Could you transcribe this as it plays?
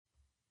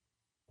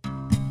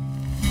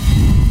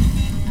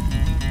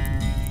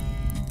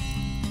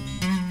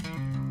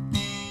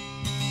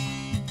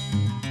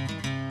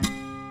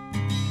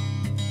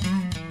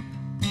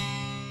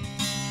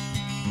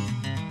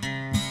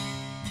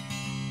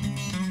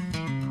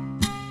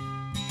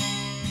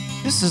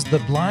This is the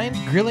Blind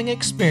Grilling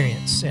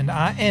Experience, and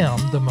I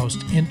am the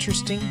most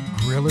interesting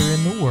griller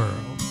in the world.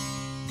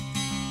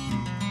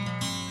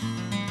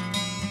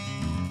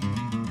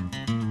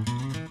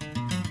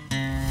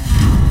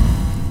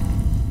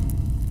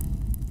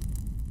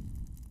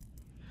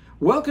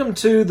 Welcome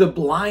to the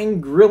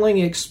Blind Grilling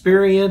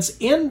Experience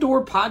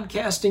indoor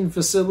podcasting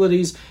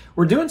facilities.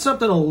 We're doing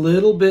something a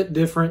little bit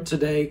different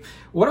today.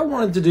 What I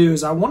wanted to do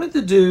is I wanted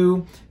to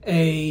do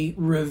a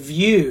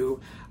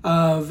review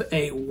of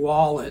a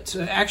wallet,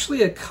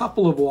 actually a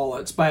couple of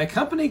wallets by a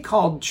company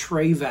called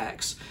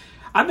Travax.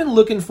 I've been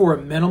looking for a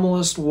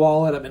minimalist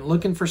wallet. I've been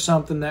looking for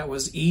something that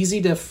was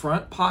easy to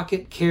front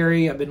pocket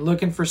carry. I've been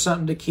looking for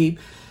something to keep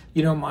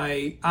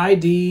my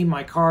ID,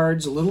 my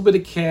cards, a little bit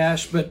of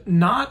cash, but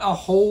not a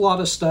whole lot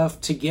of stuff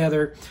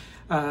together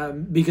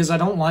because I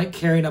don't like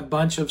carrying a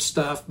bunch of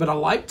stuff, but I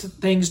like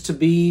things to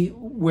be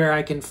where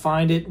I can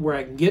find it, where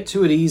I can get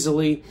to it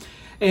easily.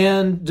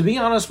 And to be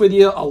honest with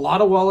you, a lot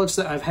of wallets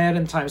that I've had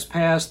in times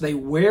past, they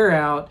wear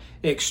out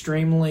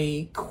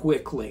extremely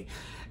quickly.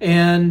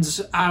 And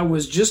I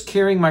was just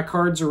carrying my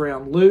cards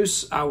around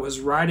loose. I was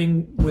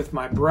riding with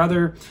my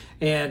brother,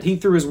 and he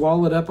threw his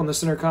wallet up on the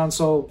center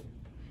console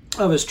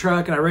of his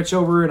truck, and I reached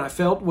over and I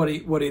felt what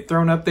he'd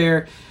thrown up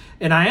there,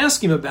 and I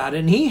asked him about it,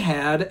 and he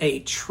had a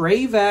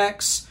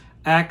Travax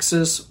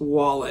Axis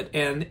wallet,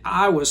 and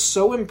I was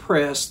so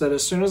impressed that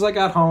as soon as I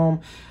got home,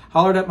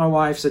 hollered at my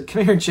wife, said,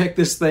 "Come here and check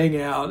this thing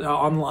out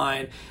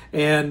online,"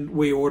 and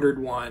we ordered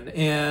one.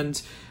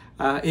 And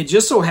it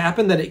just so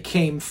happened that it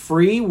came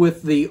free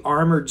with the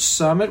Armored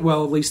Summit,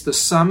 well, at least the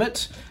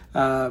Summit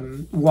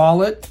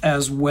wallet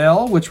as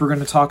well, which we're going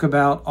to talk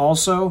about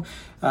also.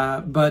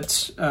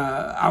 But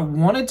I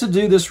wanted to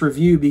do this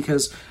review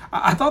because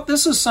I thought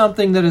this is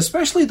something that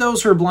especially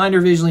those who are blind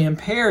or visually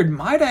impaired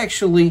might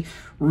actually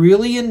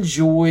really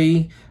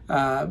enjoy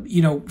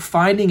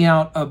finding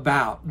out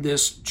about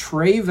this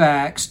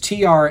Travax,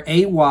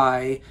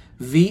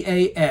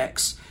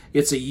 Trayvax.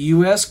 It's a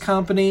U.S.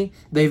 company.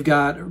 They've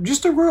got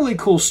just a really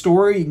cool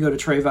story. You can go to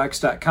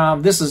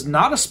Travax.com. This is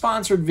not a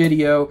sponsored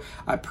video.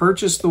 I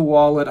purchased the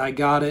wallet. I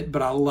got it,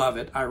 but I love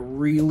it. I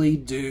really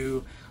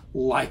do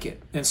like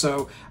it. And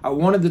so I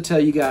wanted to tell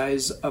you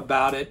guys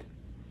about it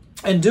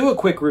and do a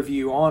quick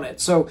review on it.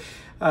 So,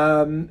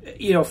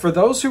 for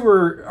those who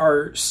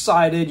are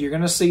sighted, you're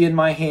going to see in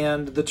my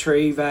hand the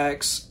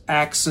Travax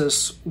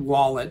Axis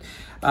wallet.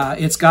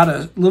 It's got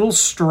a little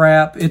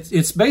strap.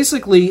 It's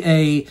basically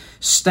a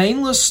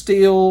stainless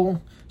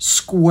steel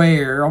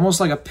square, almost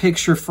like a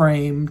picture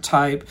frame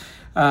type,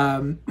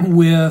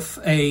 with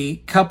a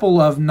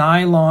couple of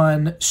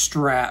nylon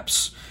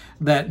straps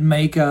that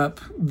make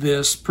up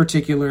this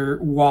particular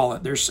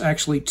wallet. There's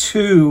actually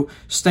two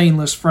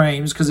stainless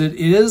frames because it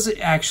is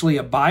actually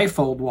a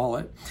bifold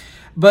wallet.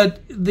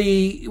 But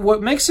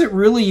what makes it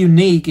really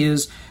unique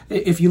is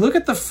if you look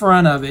at the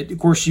front of it, of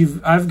course,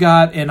 I've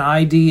got an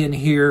ID in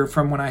here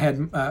from when I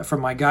had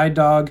from my guide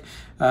dog,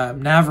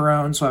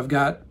 Navarone. So I've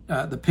got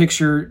the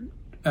picture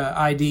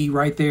ID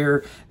right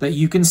there that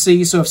you can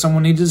see. So if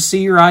someone needs to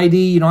see your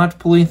ID, you don't have to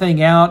pull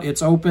anything out.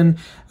 It's open,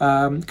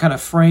 kind of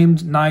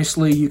framed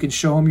nicely. You can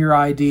show them your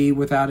ID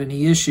without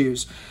any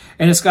issues.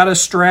 And it's got a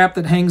strap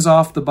that hangs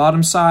off the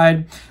bottom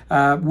side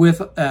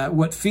with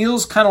what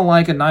feels kind of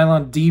like a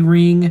nylon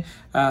D-ring,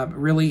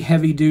 really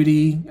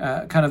heavy-duty,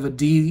 kind of a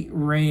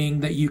D-ring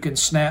that you can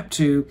snap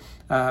to,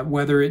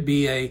 whether it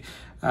be a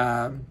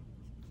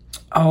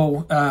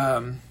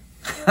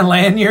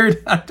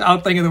lanyard.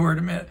 I'll think of the word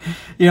in a minute.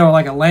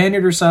 Like a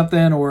lanyard or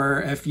something,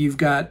 or if you've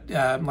got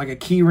like a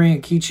key ring,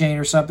 a keychain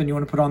or something you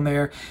want to put on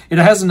there. It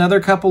has another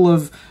couple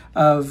of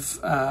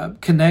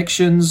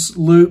connections,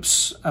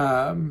 loops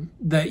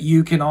that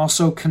you can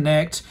also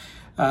connect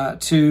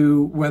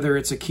to, whether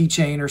it's a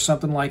keychain or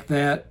something like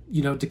that,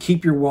 to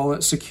keep your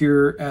wallet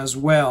secure as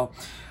well.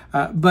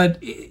 But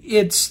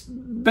it's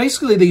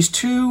basically these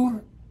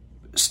two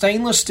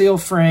stainless steel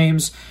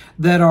frames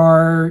that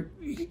are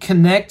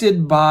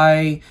connected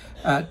by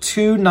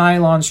two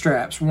nylon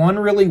straps, one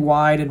really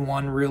wide and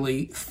one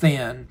really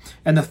thin.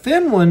 And the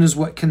thin one is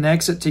what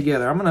connects it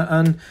together. I'm going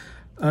to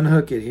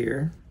unhook it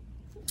here.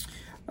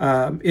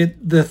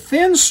 The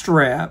thin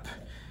strap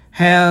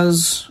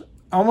has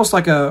almost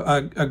like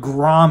a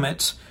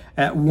grommet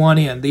at one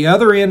end. The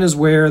other end is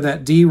where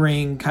that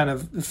D-ring kind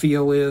of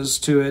feel is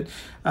to it.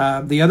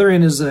 The other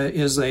end is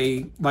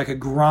like a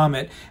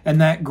grommet,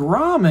 and that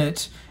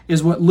grommet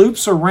is what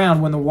loops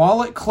around when the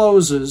wallet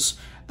closes.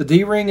 The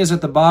D-ring is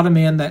at the bottom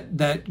end.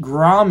 That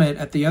grommet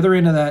at the other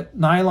end of that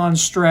nylon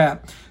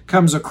strap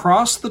comes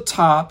across the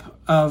top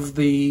of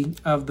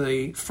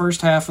the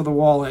first half of the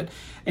wallet,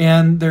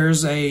 and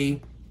there's a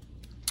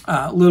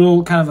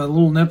little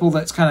nipple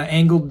that's kind of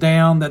angled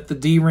down that the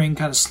D-ring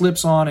kind of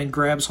slips on and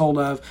grabs hold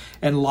of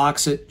and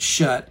locks it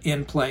shut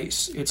in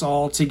place. It's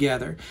all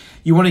together.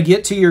 You want to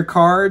get to your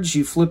cards,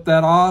 you flip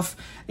that off,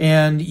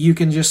 and you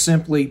can just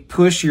simply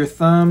push your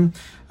thumb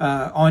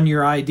on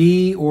your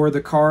ID or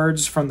the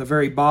cards from the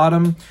very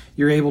bottom.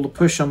 You're able to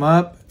push them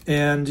up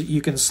and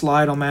you can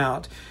slide them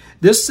out.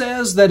 This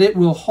says that it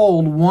will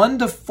hold 1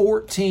 to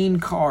 14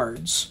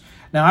 cards.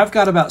 Now I've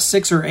got about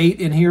 6 or 8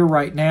 in here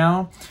right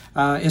now.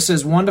 It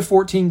says 1 to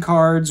 14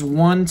 cards,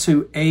 1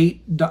 to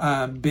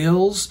 8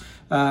 bills,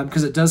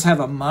 because it does have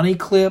a money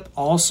clip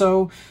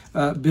also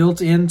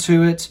built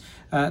into it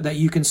that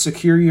you can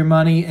secure your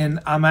money. And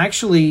I'm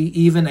actually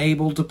even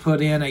able to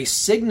put in a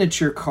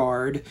signature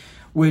card,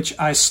 which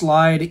I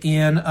slide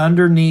in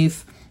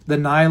underneath the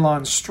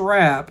nylon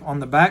strap on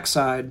the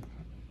backside.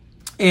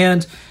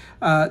 And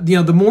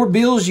the more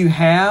bills you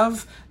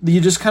have, you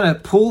just kind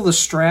of pull the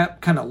strap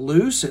kind of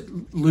loose.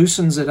 It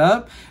loosens it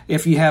up.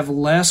 If you have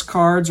less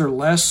cards or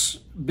less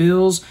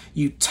bills,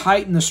 you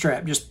tighten the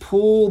strap. Just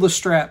pull the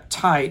strap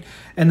tight.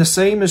 And the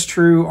same is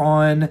true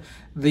on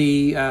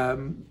the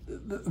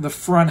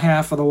front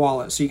half of the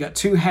wallet. So you got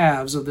 2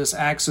 halves of this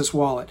Axis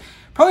wallet.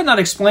 Probably not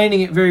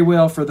explaining it very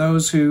well for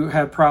those who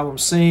have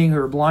problems seeing, who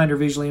are blind or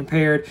visually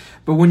impaired.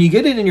 But when you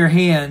get it in your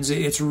hands,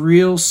 it's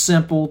real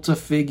simple to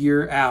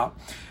figure out.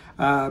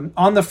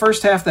 On the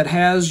first half that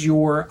has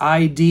your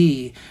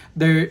ID,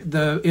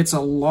 it's a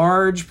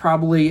large,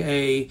 probably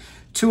a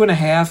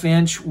 2.5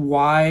 inch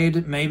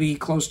wide, maybe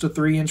close to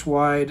 3 inch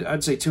wide.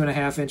 I'd say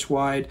 2.5 inch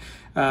wide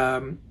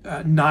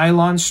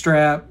nylon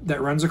strap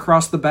that runs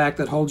across the back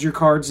that holds your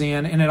cards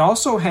in, and it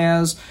also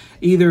has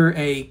either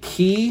a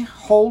key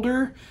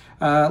holder,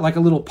 like a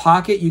little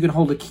pocket. You can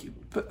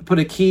put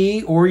a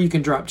key, or you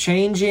can drop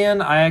change in.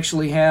 I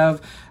actually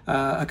have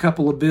a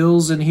couple of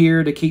bills in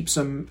here to keep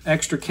some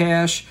extra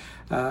cash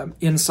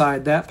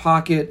inside that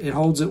pocket. It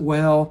holds it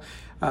well.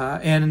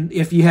 And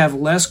if you have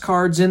less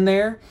cards in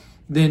there,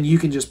 then you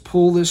can just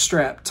pull this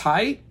strap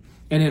tight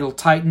and it'll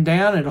tighten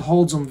down and it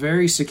holds them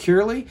very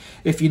securely.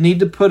 If you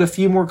need to put a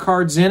few more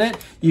cards in it,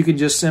 you can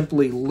just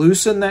simply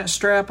loosen that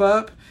strap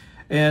up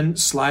and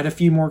slide a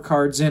few more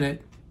cards in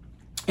it,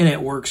 and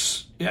it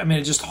works. I mean,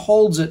 it just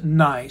holds it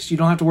nice. You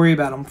don't have to worry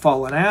about them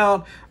falling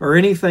out or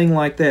anything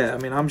like that. I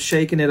mean, I'm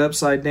shaking it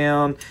upside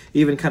down,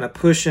 even kind of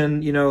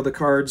pushing, the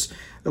cards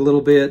a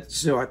little bit.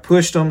 So I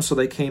pushed them so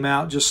they came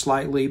out just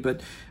slightly,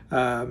 but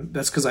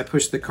that's because I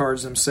pushed the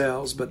cards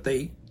themselves. But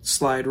they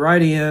slide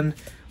right in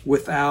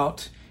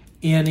without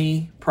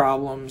any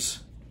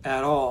problems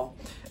at all.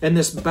 And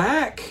this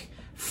back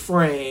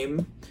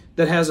frame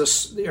that has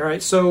all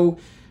right, so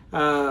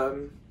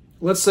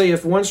let's say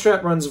if one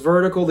strap runs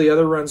vertical, the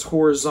other runs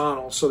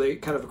horizontal. So they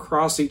kind of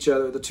cross each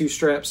other, the 2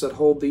 straps that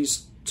hold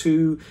these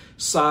 2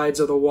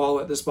 sides of the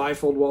wallet, this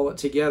bifold wallet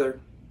together.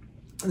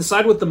 The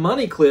side with the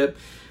money clip,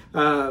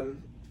 I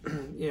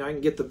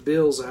can get the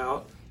bills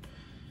out.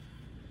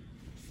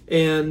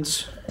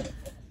 And,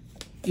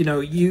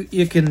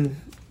 you can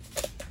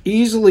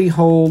easily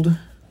hold,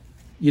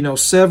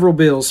 several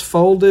bills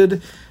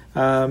folded,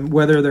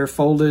 whether they're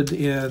folded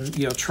in,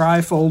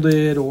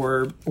 tri-folded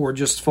or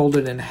just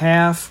folded in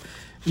half.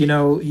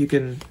 You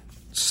can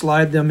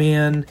slide them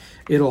in.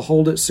 It'll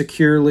hold it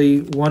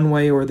securely one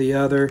way or the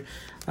other.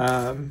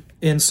 And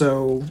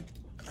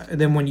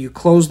then when you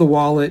close the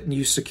wallet and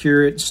you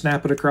secure it,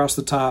 snap it across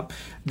the top,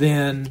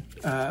 then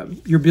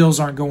your bills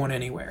aren't going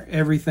anywhere.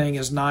 Everything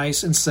is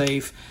nice and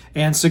safe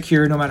and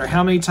secure, no matter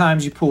how many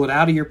times you pull it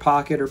out of your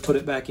pocket or put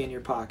it back in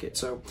your pocket.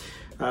 So,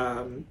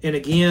 and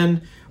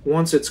again,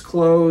 once it's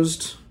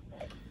closed,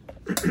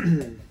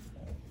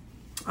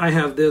 I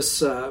have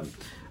this.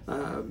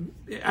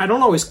 I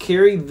don't always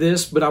carry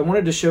this, but I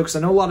wanted to show, because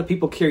I know a lot of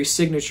people carry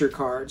signature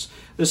cards.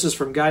 This is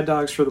from Guide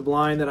Dogs for the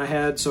Blind that I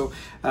had, so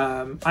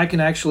I can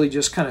actually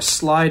just kind of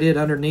slide it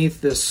underneath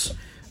this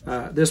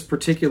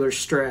particular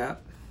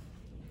strap,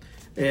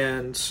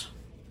 and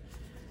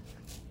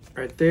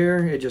right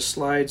there, it just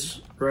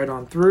slides right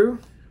on through.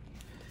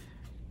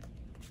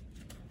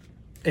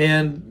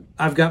 And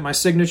I've got my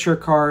signature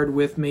card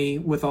with me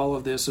with all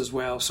of this as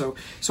well. So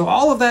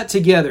all of that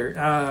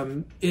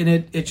together,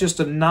 it's just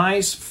a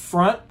nice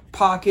front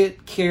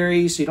pocket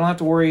carry, so you don't have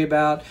to worry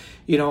about,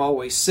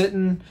 always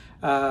sitting,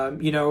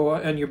 in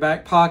your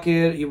back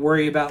pocket. You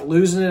worry about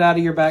losing it out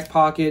of your back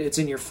pocket. It's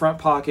in your front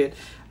pocket,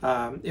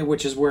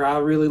 which is where I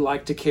really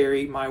like to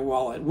carry my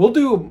wallet. We'll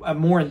do a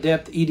more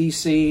in-depth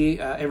EDC,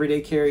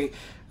 everyday carry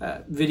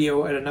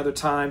video at another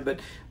time, but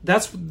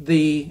that's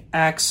the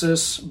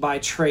Axis by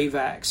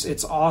Travax.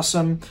 It's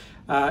awesome.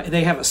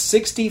 They have a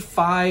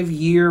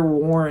 65-year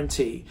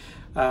warranty.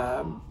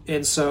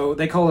 And so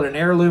they call it an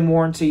heirloom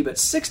warranty, but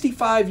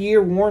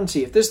 65-year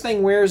warranty. If this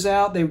thing wears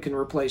out, they can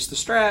replace the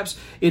straps.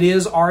 It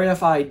is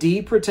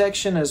RFID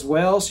protection as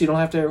well, so you don't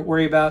have to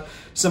worry about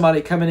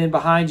somebody coming in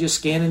behind you,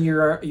 scanning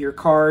your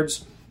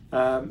cards,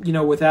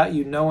 without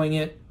you knowing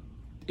it.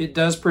 It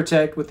does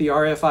protect with the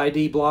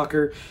RFID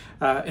blocker.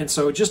 And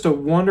so just a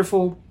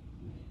wonderful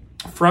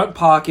front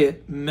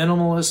pocket,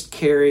 minimalist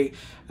carry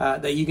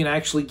that you can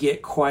actually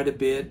get quite a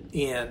bit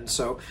in.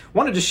 So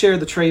wanted to share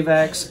the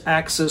Travax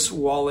Axis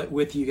wallet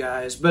with you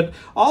guys. But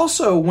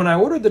also, when I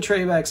ordered the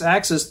Travax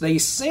Axis, they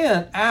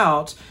sent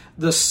out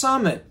the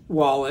Summit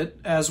wallet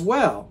as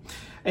well.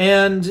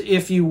 And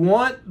if you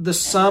want the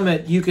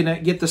Summit, you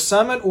can get the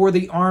Summit or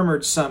the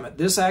Armored Summit.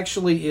 This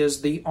actually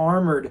is the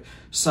Armored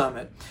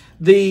Summit.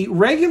 The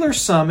regular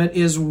Summit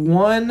is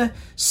one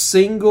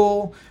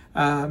single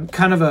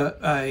kind of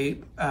a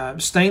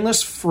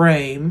stainless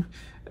frame,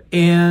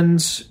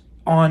 and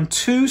on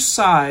two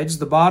sides,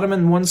 the bottom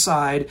and one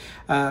side,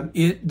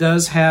 it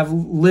does have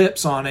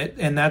lips on it,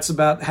 and that's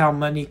about how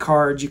many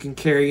cards you can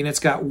carry. And it's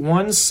got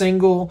one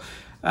single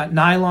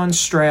nylon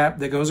strap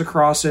that goes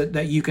across it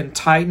that you can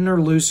tighten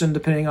or loosen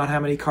depending on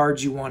how many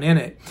cards you want in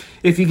it.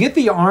 If you get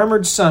the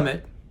Armored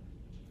Summit,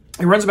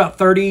 it runs about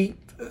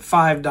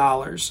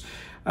 $35.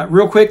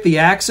 Real quick, the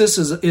Axis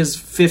is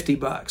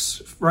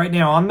 $50 right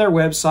now on their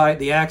website.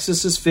 The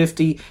Axis is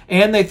 $50,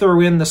 and they throw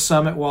in the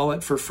Summit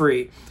wallet for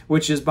free,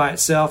 which is by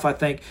itself, I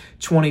think,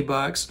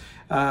 $20.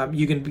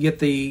 You can get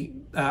the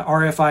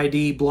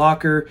RFID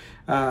blocker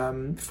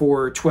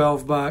for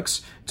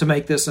 $12 to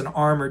make this an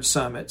Armored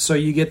Summit. So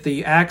you get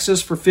the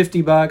Axis for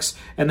 $50,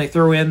 and they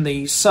throw in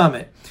the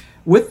Summit.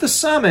 With the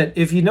Summit,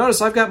 if you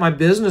notice, I've got my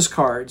business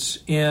cards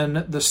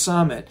in the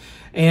Summit,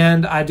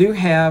 and I do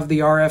have the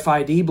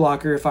RFID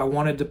blocker if I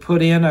wanted to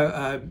put in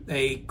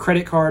a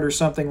credit card or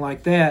something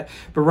like that.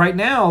 But right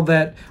now,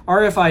 that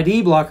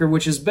RFID blocker,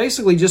 which is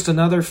basically just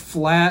another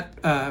flat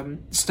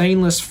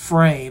stainless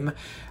frame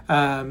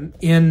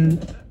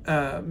that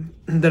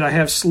I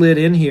have slid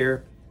in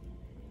here,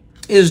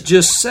 is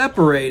just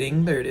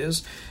separating. There it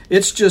is.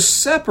 It's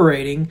just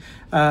separating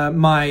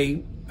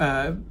my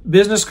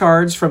business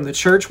cards from the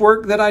church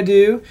work that I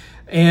do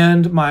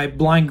and my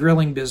blind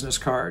grilling business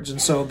cards.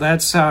 And so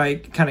that's how I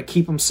kind of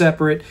keep them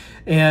separate.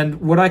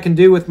 And what I can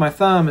do with my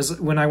thumb is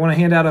when I want to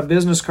hand out a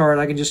business card,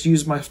 I can just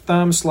use my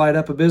thumb, slide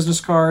up a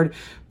business card,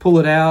 pull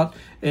it out,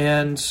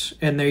 and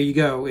there you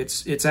go.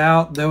 It's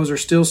out. Those are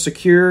still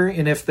secure.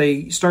 And if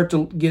they start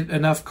to get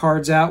enough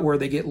cards out where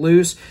they get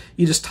loose,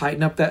 you just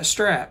tighten up that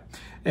strap.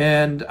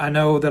 And I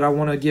know that I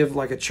want to give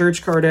like a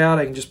church card out,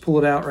 I can just pull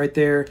it out right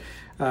there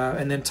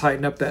and then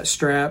tighten up that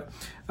strap.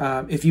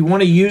 If you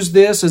want to use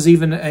this as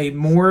even a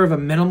more of a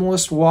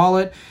minimalist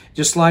wallet,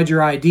 just slide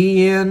your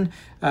ID in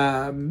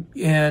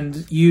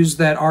and use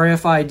that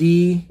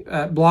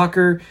RFID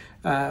blocker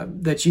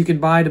that you can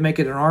buy to make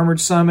it an Armored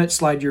Summit.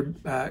 Slide your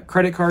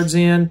credit cards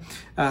in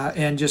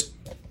and just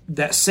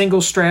that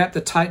single strap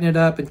to tighten it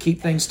up and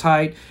keep things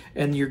tight,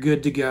 and you're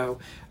good to go.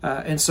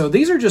 And so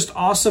these are just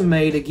awesome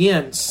made.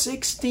 Again,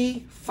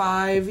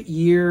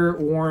 65-year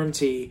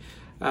warranty.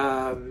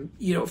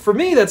 For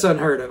me, that's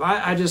unheard of.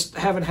 I just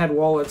haven't had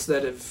wallets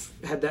that have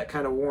had that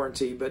kind of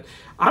warranty, but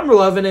I'm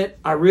loving it.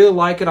 I really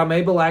like it. I'm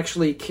able to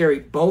actually carry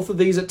both of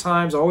these at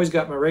times. I always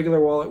got my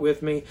regular wallet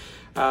with me.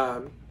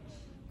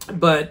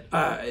 But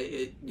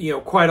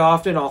quite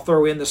often I'll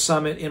throw in the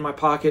Summit in my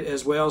pocket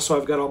as well. So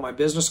I've got all my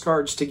business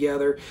cards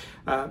together.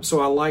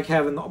 So I like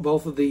having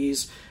both of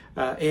these.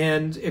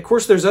 And of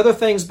course, there's other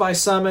things by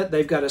Summit.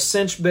 They've got a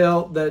cinch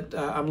belt that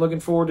I'm looking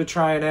forward to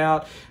trying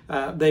out.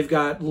 They've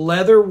got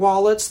leather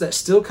wallets that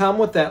still come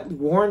with that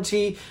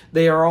warranty.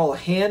 They are all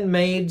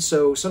handmade,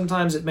 so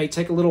sometimes it may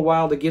take a little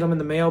while to get them in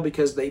the mail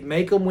because they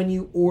make them when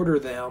you order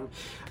them.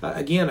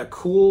 Again, a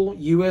cool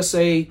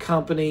USA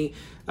company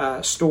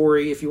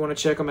story. If you want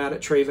to check them out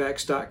at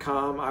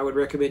Travax.com, I would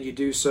recommend you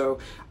do so.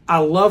 I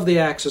love the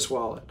Axis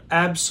wallet.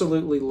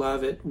 Absolutely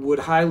love it. Would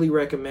highly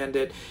recommend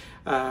it.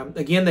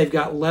 Again, they've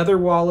got leather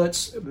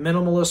wallets,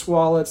 minimalist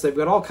wallets. They've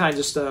got all kinds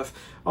of stuff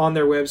on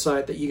their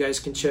website that you guys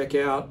can check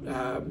out,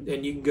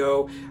 and you can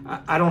go.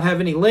 I don't have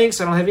any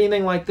links. I don't have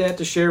anything like that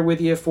to share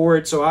with you for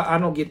it, so I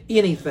don't get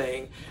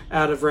anything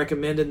out of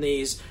recommending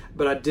these,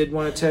 but I did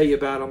want to tell you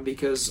about them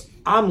because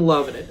I'm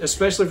loving it,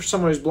 especially for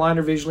someone who's blind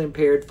or visually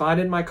impaired,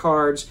 finding my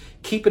cards,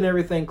 keeping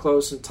everything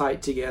close and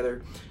tight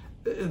together.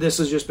 This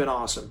has just been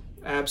awesome.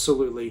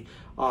 Absolutely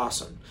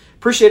awesome.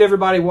 Appreciate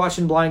everybody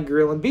watching Blind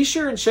Grilling. Be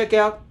sure and check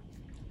out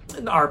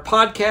our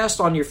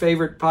podcast on your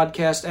favorite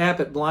podcast app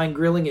at Blind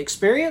Grilling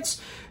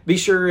Experience. Be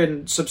sure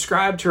and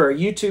subscribe to our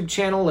YouTube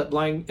channel at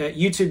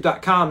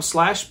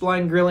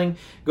youtube.com/blindgrilling.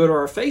 Go to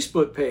our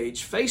Facebook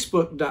page,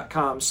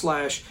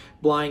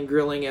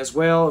 facebook.com/blindgrilling as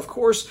well. Of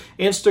course,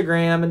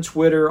 Instagram and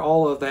Twitter,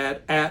 all of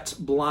that at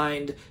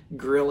Blind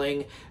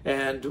Grilling.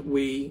 And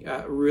we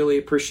really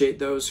appreciate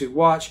those who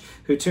watch,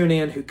 who tune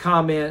in, who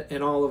comment,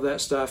 and all of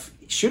that stuff.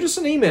 Shoot us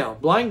an email,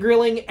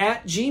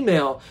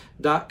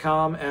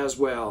 blindgrilling@gmail.com as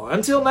well.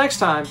 Until next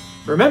time,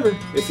 remember,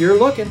 if you're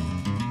looking,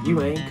 you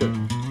ain't cooking.